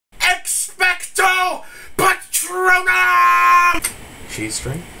Ronan! Cheese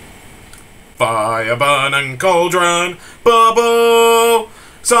string. Fire burning cauldron, bubble.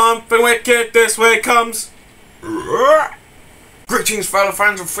 Something wicked this way comes. Greetings, fellow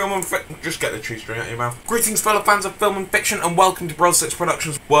fans of film and fiction. Just get the cheese string out of your mouth. Greetings, fellow fans of film and fiction, and welcome to Bros 6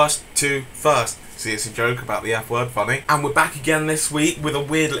 Productions' Worst to First. See, it's a joke about the F word, funny. And we're back again this week with a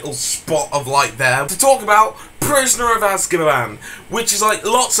weird little spot of light there to talk about Prisoner of Azkaban, which is like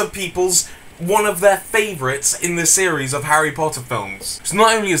lots of people's one of their favourites in the series of Harry Potter films. So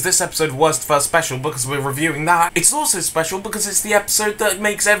not only is this episode Worst First special because we're reviewing that, it's also special because it's the episode that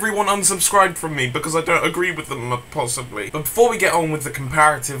makes everyone unsubscribe from me because I don't agree with them, possibly. But before we get on with the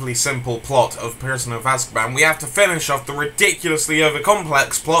comparatively simple plot of Prisoner of Azkaban, we have to finish off the ridiculously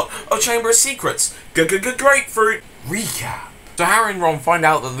over-complex plot of Chamber of Secrets. Grapefruit recap. So Harry and Ron find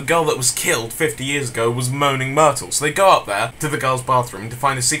out that the girl that was killed 50 years ago was Moaning Myrtle, so they go up there to the girl's bathroom to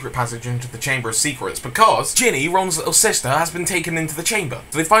find a secret passage into the Chamber of Secrets because Ginny, Ron's little sister, has been taken into the chamber.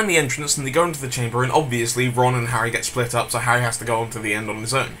 So they find the entrance and they go into the chamber, and obviously Ron and Harry get split up, so Harry has to go on to the end on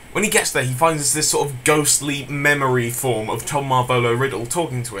his own. When he gets there, he finds this sort of ghostly memory form of Tom Marvolo Riddle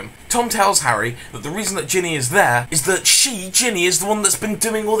talking to him. Tom tells Harry that the reason that Ginny is there is that Ginny, is the one that's been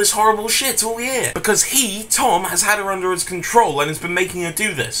doing all this horrible shit all year. Because he, Tom, has had her under his control and has been making her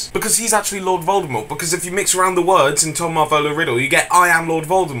do this. Because he's actually Lord Voldemort. Because if you mix around the words in Tom Marvolo Riddle, you get I am Lord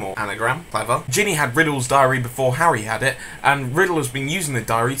Voldemort. Anagram. Clever. Ginny had Riddle's diary before Harry had it, and Riddle has been using the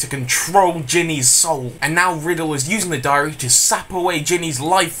diary to control Ginny's soul. And now Riddle is using the diary to sap away Ginny's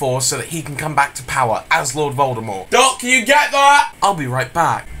life force so that he can come back to power as Lord Voldemort. Doc, you get that? I'll be right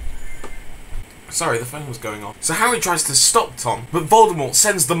back. Sorry, the phone was going on. So Harry tries to stop Tom, but Voldemort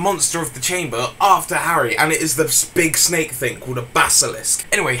sends the monster of the chamber after Harry, and it is this big snake thing called a basilisk.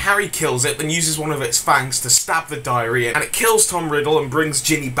 Anyway, Harry kills it, then uses one of its fangs to stab the diary in, and it kills Tom Riddle and brings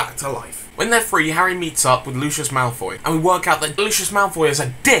Ginny back to life. When they're free, Harry meets up with Lucius Malfoy, and we work out that Lucius Malfoy is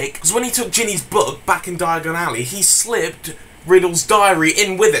a dick, because when he took Ginny's book back in Diagon Alley, he slipped Riddle's diary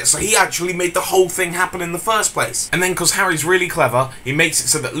in with it, so he actually made the whole thing happen in the first place. And then, because Harry's really clever, he makes it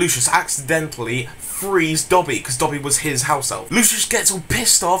so that Lucius accidentally frees Dobby, because Dobby was his house elf. Lucius gets all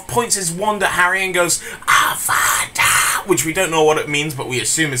pissed off, points his wand at Harry and goes, Avada! Which we don't know what it means, but we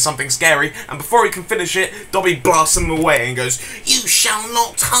assume is something scary, and before he can finish it, Dobby blasts him away and goes, You shall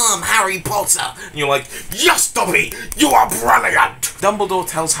not harm Harry Potter! And you're like, Yes, Dobby! You are brilliant! Dumbledore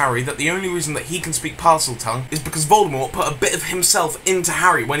tells Harry that the only reason that he can speak Parseltongue is because Voldemort put a bit of himself into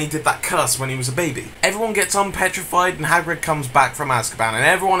Harry when he did that curse when he was a baby. Everyone gets unpetrified and Hagrid comes back from Azkaban and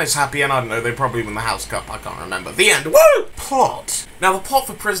everyone is happy, and I don't know, they probably win the House Cup, I can't remember. The end. Woo! Plot. Now the plot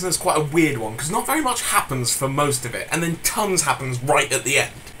for Prisoner is quite a weird one because not very much happens for most of it and then tons happens right at the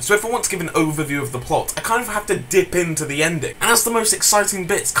end. So if I want to give an overview of the plot, I kind of have to dip into the ending. And as the most exciting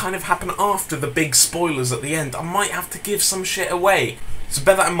bits kind of happen after the big spoilers at the end, I might have to give some shit away. So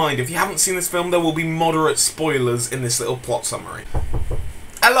bear that in mind, if you haven't seen this film, there will be moderate spoilers in this little plot summary.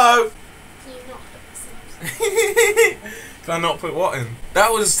 Hello! Can you not put this in? Can I not put what in?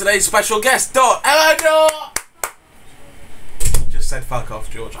 That was today's special guest, Dot! Hello, Dot! Just said fuck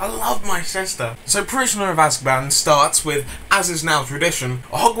off, George. I love my sister. So Prisoner of Azkaban starts with, as is now tradition,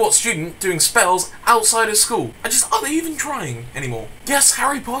 a Hogwarts student doing spells outside of school. Are they even trying anymore? Yes,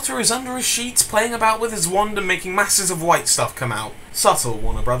 Harry Potter is under his sheets playing about with his wand and making masses of white stuff come out. Subtle,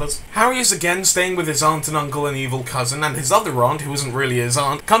 Warner Brothers. Harry is again staying with his aunt and uncle and evil cousin, and his other aunt, who isn't really his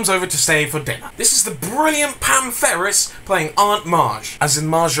aunt, comes over to stay for dinner. This is the brilliant Pam Ferris playing Aunt Marge, as in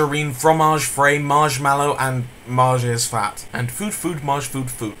margarine, fromage frais, marshmallow, and Marge is fat. And food, Marge,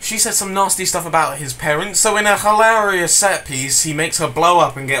 food. She says some nasty stuff about his parents, so in a hilarious set piece, he makes her blow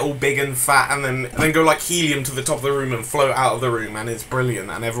up and get all big and fat, and then go like helium to the top of the room and float out of the room, and it's brilliant,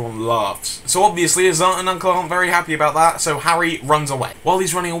 and everyone laughs. So obviously his aunt and uncle aren't very happy about that, so Harry runs away. While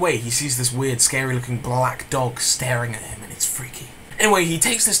he's running away, he sees this weird, scary-looking black dog staring at him, and it's freaky. Anyway, he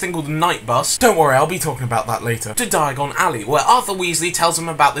takes this thing called the night bus, don't worry, I'll be talking about that later, to Diagon Alley, where Arthur Weasley tells him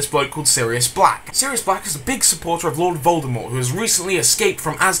about this bloke called Sirius Black. Sirius Black is a big supporter of Lord Voldemort, who has recently escaped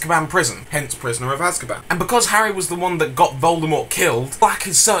from Azkaban prison, hence Prisoner of Azkaban. And because Harry was the one that got Voldemort killed, Black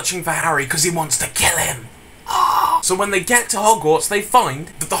is searching for Harry because he wants to kill him. So when they get to Hogwarts, they find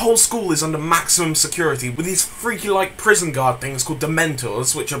that the whole school is under maximum security with these freaky-like prison guard things called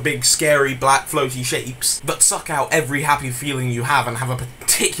Dementors, which are big, scary, black, floaty shapes that suck out every happy feeling you have and have a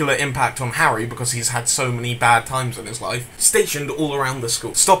particular impact on Harry because he's had so many bad times in his life, stationed all around the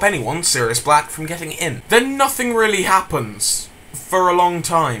school. Stop anyone, Sirius Black, from getting in. Then nothing really happens. for a long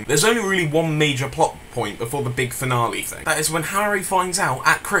time. There's only really one major plot point before the big finale thing. That is when Harry finds out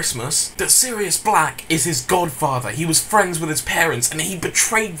at Christmas that Sirius Black is his godfather. He was friends with his parents and he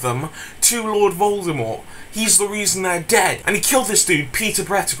betrayed them to Lord Voldemort. He's the reason they're dead. And he killed this dude, Peter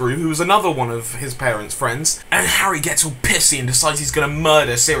Pettigrew, who was another one of his parents' friends. And Harry gets all pissy and decides he's gonna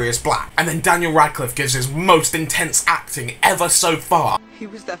murder Sirius Black. And then Daniel Radcliffe gives his most intense acting ever so far. He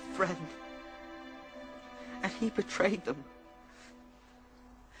was their friend. And he betrayed them.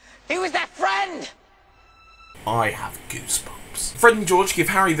 He was their friend! I have goosebumps. Fred and George give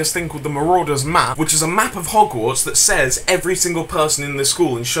Harry this thing called the Marauder's Map, which is a map of Hogwarts that says every single person in the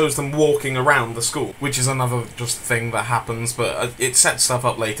school and shows them walking around the school, which is another just thing that happens, but it sets stuff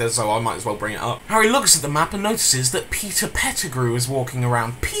up later, so I might as well bring it up. Harry looks at the map and notices that Peter Pettigrew is walking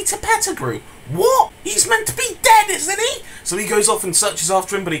around. Peter Pettigrew? What? He's meant to be dead, isn't he? So he goes off and searches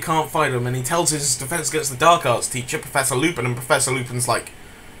after him, but he can't find him, and he tells his Defense Against the Dark Arts teacher, Professor Lupin, and Professor Lupin's like,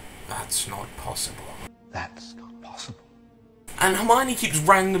 that's not possible. That's not possible. And Hermione keeps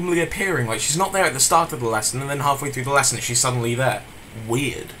randomly appearing, like she's not there at the start of the lesson, and then halfway through the lesson she's suddenly there.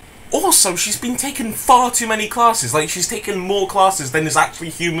 Weird. Also, she's been taking far too many classes, like she's taken more classes than is actually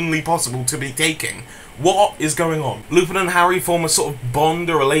humanly possible to be taking. What is going on? Lupin and Harry form a sort of bond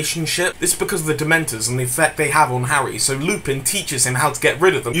or relationship. This is because of the Dementors and the effect they have on Harry, so Lupin teaches him how to get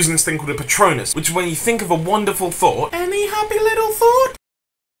rid of them, using this thing called a Patronus, which when you think of a wonderful thought, any happy little thought?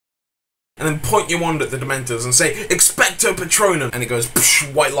 And then point your wand at the Dementors and say, Expecto Patronum! And it goes,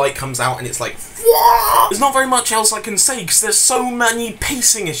 psh, white light comes out, and it's like, Whoa! There's not very much else I can say, because there's so many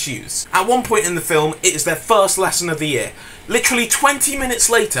pacing issues. At one point in the film, it is their first lesson of the year. Literally 20 minutes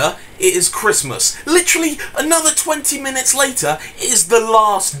later, it is Christmas. Literally another 20 minutes later, it is the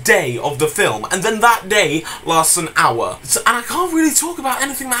last day of the film. And then that day lasts an hour. And I can't really talk about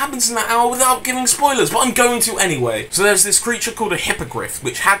anything that happens in that hour without giving spoilers, but I'm going to anyway. So there's this creature called a hippogriff,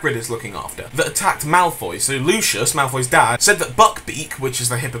 which Hagrid is looking after, that attacked Malfoy. So Lucius, Malfoy's dad, said that Buckbeak, which is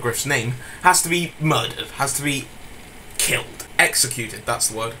the hippogriff's name, has to be murdered, has to be killed. Executed, that's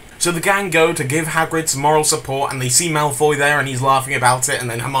the word. So the gang go to give Hagrid some moral support, and they see Malfoy there and he's laughing about it, and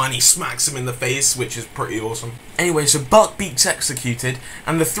then Hermione smacks him in the face, which is pretty awesome. Anyway, so Buckbeak's executed,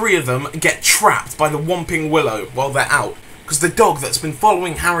 and the three of them get trapped by the Whomping Willow while they're out. Because the dog that's been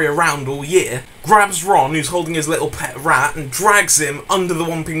following Harry around all year grabs Ron, who's holding his little pet rat, and drags him under the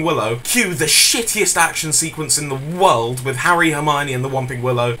Whomping Willow. Cue the shittiest action sequence in the world with Harry, Hermione, and the Whomping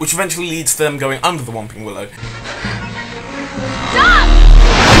Willow, which eventually leads to them going under the Whomping Willow. Stop!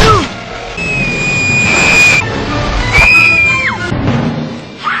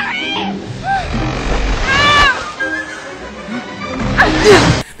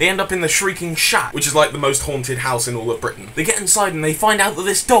 They end up in the Shrieking Shack, which is like the most haunted house in all of Britain. They get inside and they find out that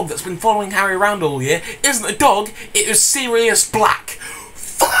this dog that's been following Harry around all year isn't a dog, it is Sirius Black.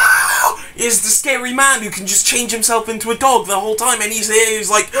 Is the scary man who can just change himself into a dog the whole time, and he's here,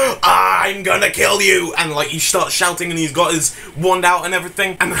 he's like, I'm gonna kill you, and like he starts shouting and he's got his wand out and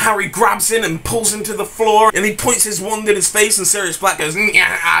everything, and Harry grabs him and pulls him to the floor, and he points his wand in his face, and Sirius Black goes,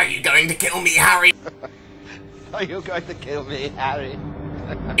 are you going to kill me, Harry? Are you going to kill me, Harry?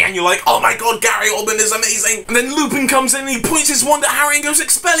 And you're like, oh my god, Gary Oldman is amazing! And then Lupin comes in and he points his wand at Harry and goes,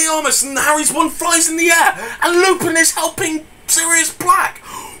 Expelliarmus! And Harry's wand flies in the air! And Lupin is helping Sirius Black!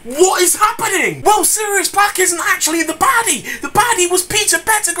 What is happening? Well, Sirius Black isn't actually the baddie! The baddie was Peter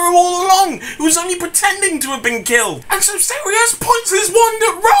Pettigrew all along, who was only pretending to have been killed! And so Sirius points his wand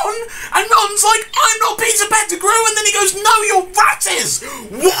at Ron, and Ron's like, I'm not Peter Pettigrew! And then he goes, no, you're Rat is!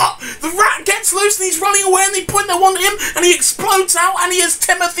 What? The rat gets loose and he's running away, and they point their wand at him, and he explodes out, and he is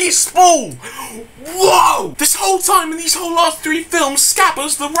Timothy Spall! Whoa! This whole time, in these whole last 3 films,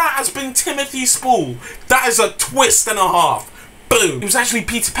 Scabbers, the rat, has been Timothy Spall. That is a twist and a half. Boom! It was actually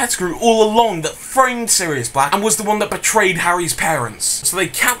Peter Pettigrew all along that framed Sirius Black and was the one that betrayed Harry's parents. So they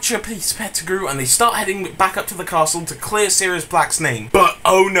capture Peter Pettigrew and they start heading back up to the castle to clear Sirius Black's name. But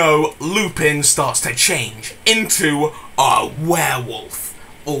oh no, Lupin starts to change into a werewolf.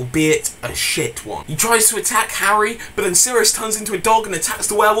 Albeit a shit one. He tries to attack Harry, but then Sirius turns into a dog and attacks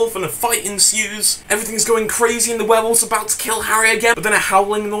the werewolf, and a fight ensues. Everything's going crazy and the werewolf's about to kill Harry again, but then a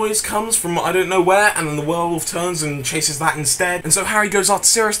howling noise comes from I don't know where, and then the werewolf turns and chases that instead. And so Harry goes after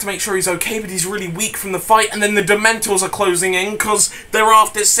Sirius to make sure he's okay, but he's really weak from the fight, and then the Dementors are closing in because they're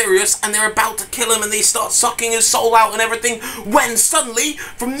after Sirius and they're about to kill him, and they start sucking his soul out and everything, when suddenly,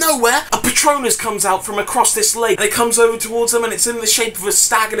 from nowhere, a Patronus comes out from across this lake, and it comes over towards them, and it's in the shape of a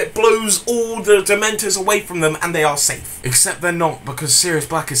stag and it blows all the Dementors away from them and they are safe. Except they're not, because Sirius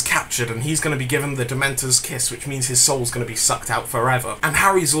Black is captured and he's going to be given the Dementor's kiss, which means his soul's going to be sucked out forever. And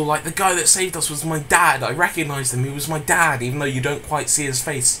Harry's all like, the guy that saved us was my dad. I recognised him. He was my dad, even though you don't quite see his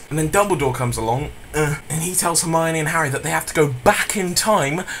face. And then Dumbledore comes along, and he tells Hermione and Harry that they have to go back in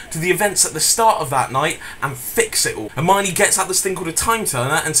time to the events at the start of that night and fix it all. Hermione gets out this thing called a time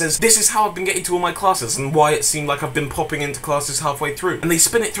turner and says, this is how I've been getting to all my classes and why it seemed like I've been popping into classes halfway through. And they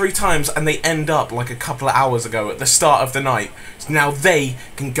spin it 3 times and they end up like a couple of hours ago at the start of the night. So now they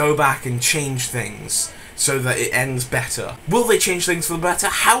can go back and change things so that it ends better. Will they change things for the better?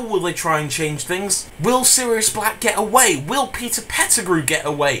 How will they try and change things? Will Sirius Black get away? Will Peter Pettigrew get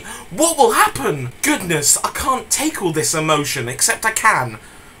away? What will happen? Goodness, I can't take all this emotion, except I can.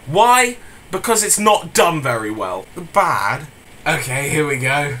 Why? Because it's not done very well. Bad. Okay, here we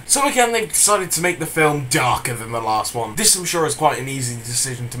go. So again, they've decided to make the film darker than the last one. This, I'm sure, is quite an easy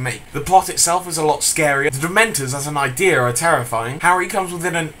decision to make. The plot itself is a lot scarier. The Dementors, as an idea, are terrifying. Harry comes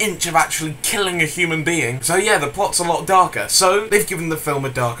within an inch of actually killing a human being. So yeah, the plot's a lot darker. So, they've given the film a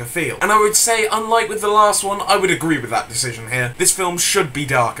darker feel. And I would say, unlike with the last one, I would agree with that decision here. This film should be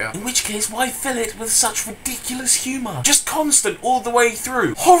darker. In which case, why fill it with such ridiculous humour? Just constant all the way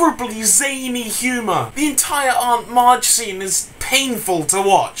through. Horribly zany humour. The entire Aunt Marge scene is painful to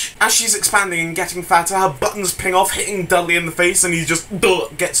watch. As she's expanding and getting fatter, her buttons ping off, hitting Dudley in the face, and he just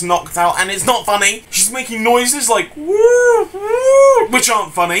gets knocked out, and it's not funny. She's making noises like woo, woo, which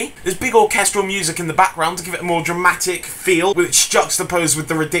aren't funny. There's big orchestral music in the background to give it a more dramatic feel, which juxtaposed with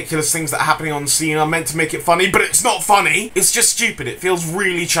the ridiculous things that are happening on scene are meant to make it funny, but it's not funny. It's just stupid. It feels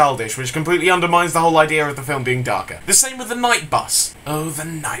really childish, which completely undermines the whole idea of the film being darker. The same with the night bus. Oh, the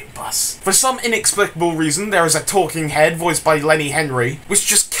night bus. For some inexplicable reason, there is a talking head voiced by Lenny Henry, which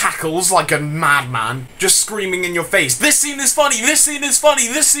just cackles like a madman, just screaming in your face, this scene is funny, this scene is funny,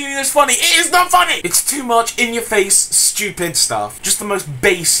 this scene is funny. It is not funny! It's too much in your face, stupid stuff. Just the most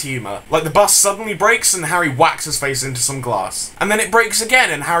base humour. Like the bus suddenly breaks and Harry whacks his face into some glass. And then it breaks again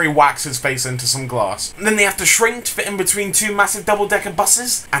and Harry whacks his face into some glass. And then they have to shrink to fit in between 2 massive double-decker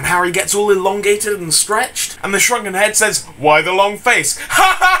buses, and Harry gets all elongated and stretched, and the shrunken head says, why the long face?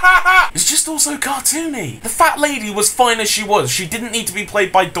 Ha ha ha ha! It's just also cartoony. The fat lady was fine as she was. She didn't need to be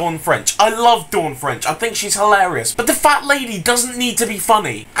played by Dawn French. I love Dawn French. I think she's hilarious. But the fat lady doesn't need to be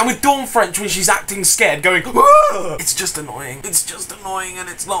funny. And with Dawn French, when she's acting scared, going, Whoa! It's just annoying. It's just annoying and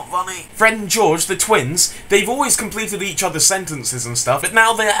it's not funny. Fred and George, the twins, they've always completed each other's sentences and stuff, but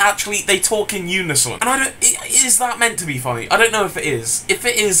now they talk in unison. And is that meant to be funny? I don't know if it is. If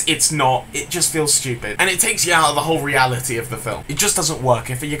it is, it's not. It just feels stupid. And it takes you out of the whole reality of the film. It just doesn't work.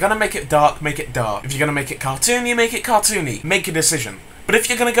 If you're gonna make it dark, make it dark. If you're gonna make it cartoony, make it cartoony. Make a decision. But if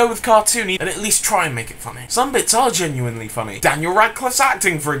you're gonna go with cartoony, then at least try and make it funny. Some bits are genuinely funny. Daniel Radcliffe's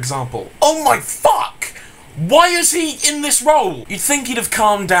acting, for example. Oh my fuck! Why is he in this role? You'd think he'd have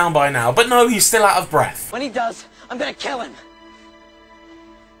calmed down by now, but no, he's still out of breath. When he does, I'm gonna kill him.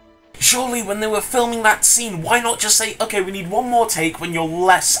 Surely when they were filming that scene, why not just say, okay, we need one more take when you're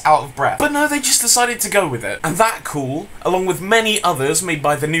less out of breath? But no, they just decided to go with it. And that cool, along with many others made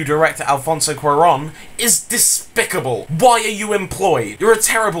by the new director Alfonso Cuarón, is despicable. Why are you employed? You're a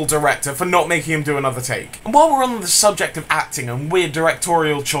terrible director for not making him do another take. And while we're on the subject of acting and weird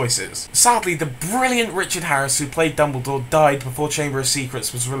directorial choices, sadly the brilliant Richard Harris who played Dumbledore died before Chamber of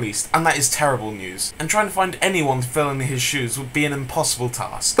Secrets was released, and that is terrible news. And trying to find anyone to fill in his shoes would be an impossible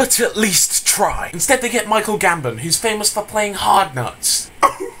task. But at least try. Instead they get Michael Gambon, who's famous for playing hard nuts.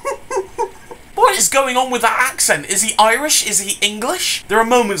 What is going on with that accent? Is he Irish? Is he English? There are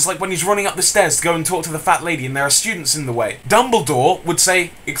moments like when he's running up the stairs to go and talk to the fat lady and there are students in the way. Dumbledore would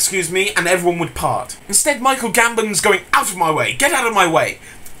say, excuse me, and everyone would part. Instead, Michael Gambon's going, out of my way, get out of my way.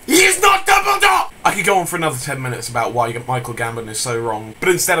 He is not Dumbledore! I could go on for another 10 minutes about why Michael Gambon is so wrong, but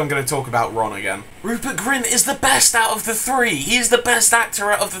instead I'm going to talk about Ron again. Rupert Grint is the best out of the 3. He is the best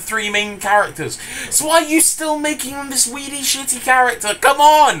actor out of the 3 main characters. So why are you still making him this weedy, shitty character? Come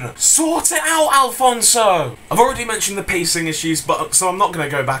on! Sort it out, Alfonso! I've already mentioned the pacing issues, so I'm not going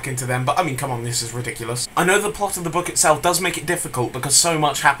to go back into them, but I mean, come on, this is ridiculous. I know the plot of the book itself does make it difficult because so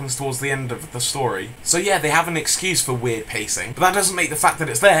much happens towards the end of the story. So yeah, they have an excuse for weird pacing, but that doesn't make the fact that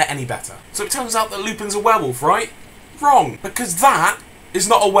it's there any better. So it turns out that Lupin's a werewolf, right? Wrong, because that is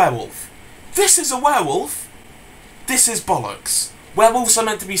not a werewolf. This is a werewolf. This is bollocks. Werewolves are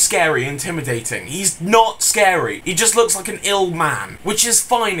meant to be scary, intimidating. He's not scary. He just looks like an ill man, which is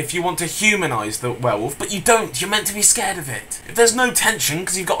fine if you want to humanise the werewolf, but you don't. You're meant to be scared of it. If there's no tension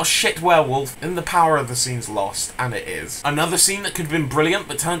because you've got a shit werewolf, then the power of the scene's lost, and it is. Another scene that could have been brilliant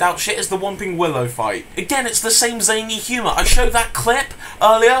but turned out shit is the Whomping Willow fight. Again, it's the same zany humour. I showed that clip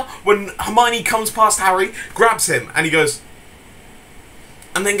earlier when Hermione comes past Harry, grabs him, and he goes,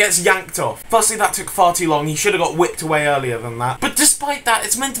 and then gets yanked off. Firstly, that took far too long. He should have got whipped away earlier than that. But despite that,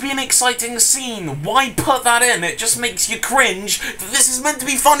 it's meant to be an exciting scene. Why put that in? It just makes you cringe that this is meant to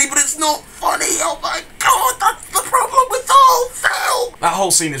be funny, but it's not funny. Oh my god, that's the problem with the whole film. That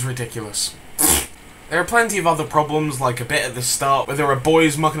whole scene is ridiculous. There are plenty of other problems, like a bit at the start where there are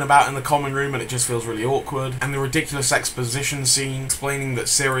boys mucking about in the common room and it just feels really awkward, and the ridiculous exposition scene explaining that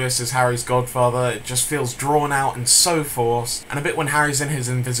Sirius is Harry's godfather. It just feels drawn out and so forced, and a bit when Harry's in his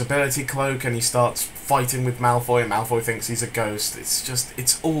invisibility cloak and he starts fighting with Malfoy and Malfoy thinks he's a ghost.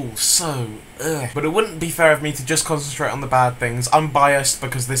 It's all so ugh. But it wouldn't be fair of me to just concentrate on the bad things. I'm biased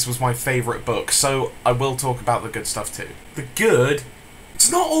because this was my favourite book, so I will talk about the good stuff too. The good?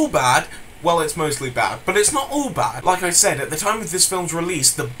 It's not all bad. Well, it's mostly bad, but it's not all bad. Like I said, at the time of this film's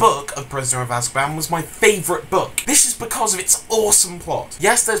release, the book of Prisoner of Azkaban was my favourite book. This is because of its awesome plot.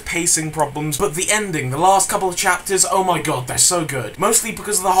 Yes, there's pacing problems, but the ending, the last couple of chapters, oh my god, they're so good. Mostly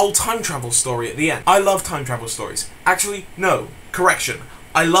because of the whole time travel story at the end. I love time travel stories. Actually, no, correction.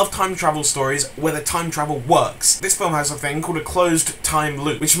 I love time travel stories where the time travel works. This film has a thing called a closed time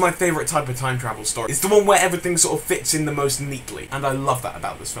loop, which is my favourite type of time travel story. It's the one where everything sort of fits in the most neatly, and I love that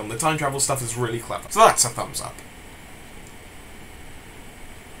about this film. The time travel stuff is really clever. So that's a thumbs up.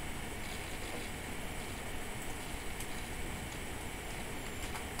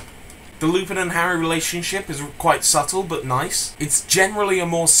 The Lupin and Harry relationship is quite subtle but nice. It's generally a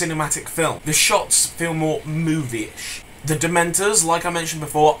more cinematic film. The shots feel more movie-ish. The Dementors, like I mentioned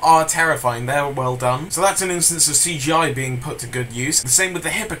before, are terrifying. They're well done. So that's an instance of CGI being put to good use. The same with the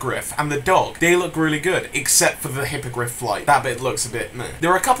Hippogriff and the dog. They look really good, except for the Hippogriff flight. That bit looks a bit meh.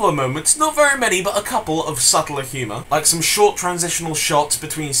 There are a couple of moments, not very many, but a couple of subtler humour, like some short transitional shots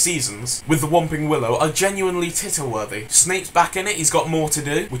between seasons with the Whomping Willow are genuinely titter-worthy. Snape's back in it, he's got more to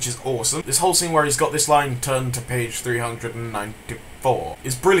do, which is awesome. This whole scene where he's got this line, turn to page 394,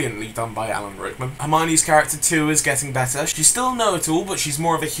 is brilliantly done by Alan Rickman. Hermione's character too is getting better. She's still know-it-all, but she's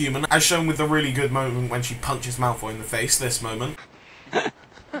more of a human, as shown with the really good moment when she punches Malfoy in the face, this moment.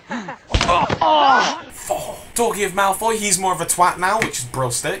 Talking of Malfoy, he's more of a twat now, which is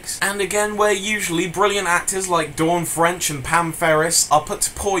Brillsticks. And again, where usually brilliant actors like Dawn French and Pam Ferris are put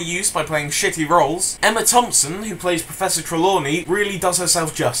to poor use by playing shitty roles, Emma Thompson, who plays Professor Trelawney, really does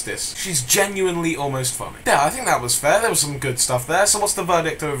herself justice. She's genuinely almost funny. Yeah, I think that was fair. There was some good stuff there, so what's the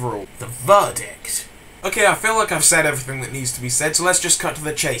verdict overall? The verdict? Okay, I feel like I've said everything that needs to be said, so let's just cut to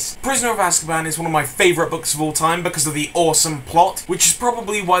the chase. Prisoner of Azkaban is one of my favourite books of all time because of the awesome plot, which is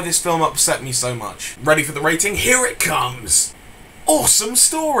probably why this film upset me so much. Ready for the rating? Here it comes! Awesome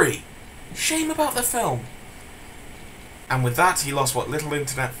story! Shame about the film. And with that, he lost what little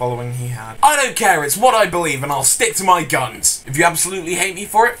internet following he had. I don't care, it's what I believe, and I'll stick to my guns. If you absolutely hate me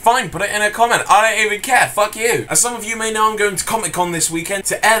for it, fine, put it in a comment. I don't even care, fuck you. As some of you may know, I'm going to Comic-Con this weekend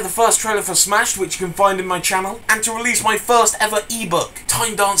to air the first trailer for Smashed, which you can find in my channel, and to release my first ever ebook,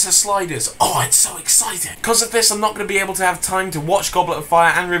 Time Dancer Sliders. Oh, it's so exciting. Because of this, I'm not going to be able to have time to watch Goblet of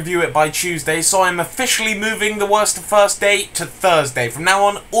Fire and review it by Tuesday, so I'm officially moving the Worst of First Day to Thursday. From now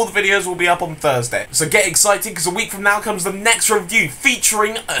on, all the videos will be up on Thursday. So get excited, because a week from now comes the next review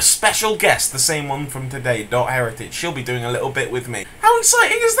featuring a special guest, the same one from today, Dot Heritage. She'll be doing a little bit with me. How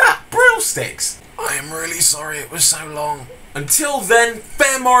exciting is that? Brillsticks! I am really sorry it was so long. Until then,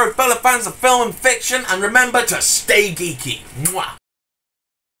 fair more fellow fans of film and fiction, and remember to stay geeky. Mwah!